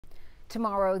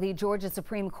Tomorrow, the Georgia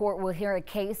Supreme Court will hear a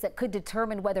case that could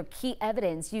determine whether key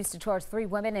evidence used to charge 3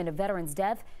 women in a veteran's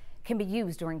death can be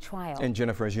used during trial. And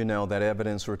Jennifer, as you know, that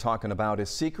evidence we're talking about is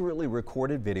secretly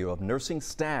recorded video of nursing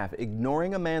staff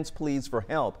ignoring a man's pleas for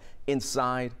help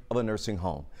inside of a nursing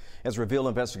home. As Reveal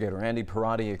investigator Andy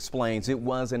Parati explains, it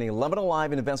was an 11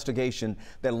 Alive investigation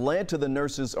that led to the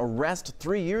nurse's arrest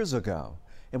 3 years ago.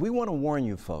 And we want to warn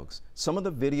you folks, some of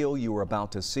the video you are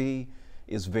about to see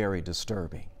is very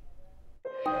disturbing.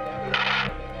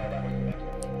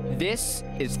 This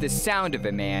is the sound of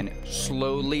a man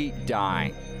slowly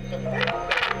dying.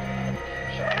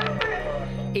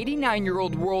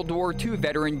 89-year-old World War II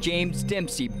veteran James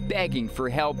Dempsey begging for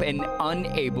help and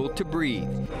unable to breathe.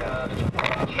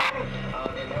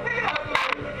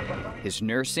 His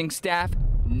nursing staff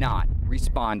not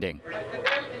responding.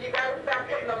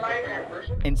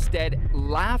 Instead,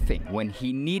 laughing when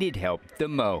he needed help the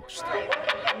most.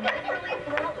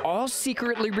 All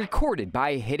secretly recorded by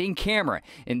a hidden camera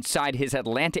inside his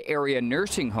Atlanta area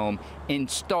nursing home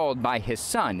installed by his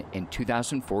son in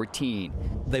 2014.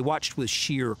 They watched with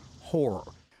sheer horror.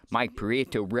 Mike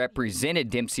Prieto represented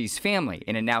Dempsey's family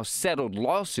in a now settled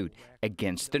lawsuit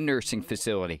against the nursing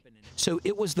facility. So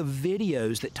it was the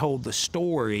videos that told the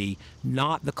story,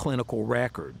 not the clinical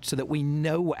record, so that we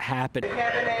know what happened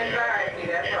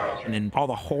and then all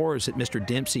the horrors that Mr.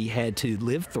 Dempsey had to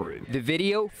live through. The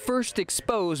video first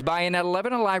exposed by an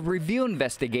 11 Alive Reveal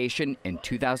investigation in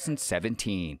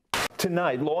 2017.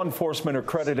 Tonight, law enforcement are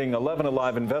crediting 11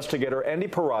 Alive investigator Andy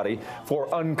Parati for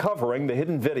uncovering the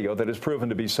hidden video that has proven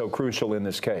to be so crucial in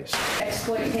this case.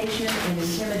 Exploitation and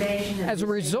intimidation. As a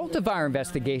result of our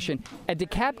investigation, a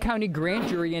DeKalb County grand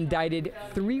jury indicted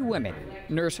 3 women.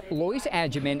 Nurse Lois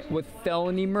Adjaman with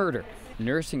felony murder.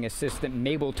 Nursing assistant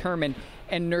Mabel Turman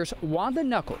and nurse Wanda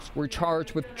Knuckles were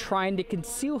charged with trying to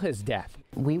conceal his death.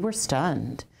 We were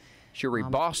stunned. Sherry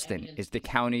Boston is the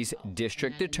county's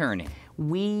district attorney.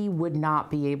 We would not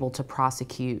be able to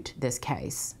prosecute this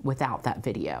case without that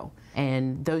video.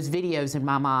 And those videos, in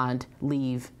my mind,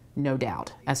 leave no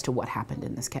doubt as to what happened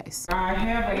in this case. I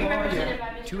have a lawyer.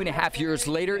 2.5 years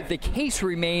later, the case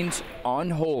remains on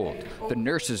hold. The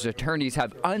nurses' attorneys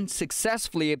have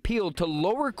unsuccessfully appealed to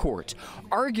lower courts,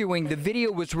 arguing the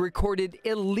video was recorded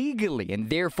illegally and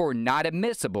therefore not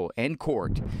admissible in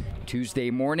court.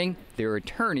 Tuesday morning, their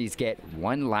attorneys get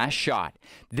one last shot,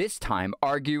 this time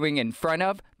arguing in front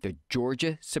of the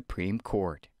Georgia Supreme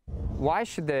Court. Why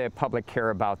should the public care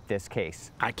about this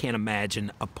case? I can't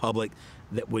imagine a public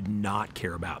that would not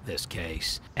care about this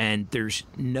case. And there's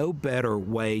no better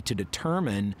way to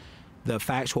determine the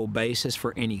factual basis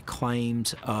for any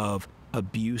claims of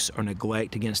abuse or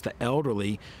neglect against the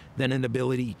elderly than an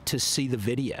ability to see the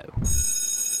video.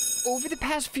 Over the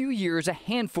past few years, a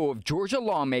handful of Georgia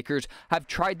lawmakers have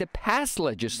tried to pass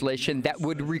legislation that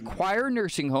would require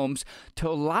nursing homes to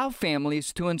allow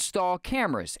families to install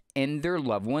cameras in their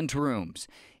loved ones' rooms.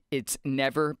 It's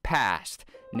never passed.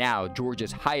 Now,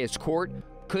 Georgia's highest court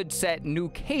could set new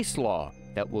case law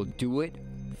that will do it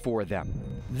for them.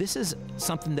 This is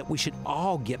something that we should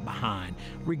all get behind,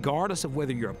 regardless of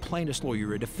whether you're a plaintiff's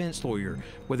lawyer, a defense lawyer,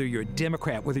 whether you're a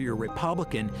Democrat, whether you're a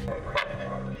Republican.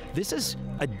 This is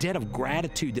a debt of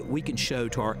gratitude that we can show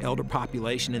to our elder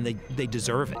population, and they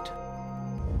deserve it.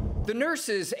 The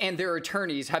nurses and their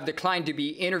attorneys have declined to be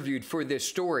interviewed for this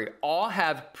story. All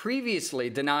have previously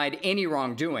denied any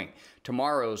wrongdoing.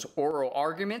 Tomorrow's oral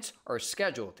arguments are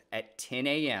scheduled at 10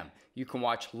 a.m. You can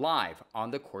watch live on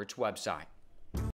the court's website.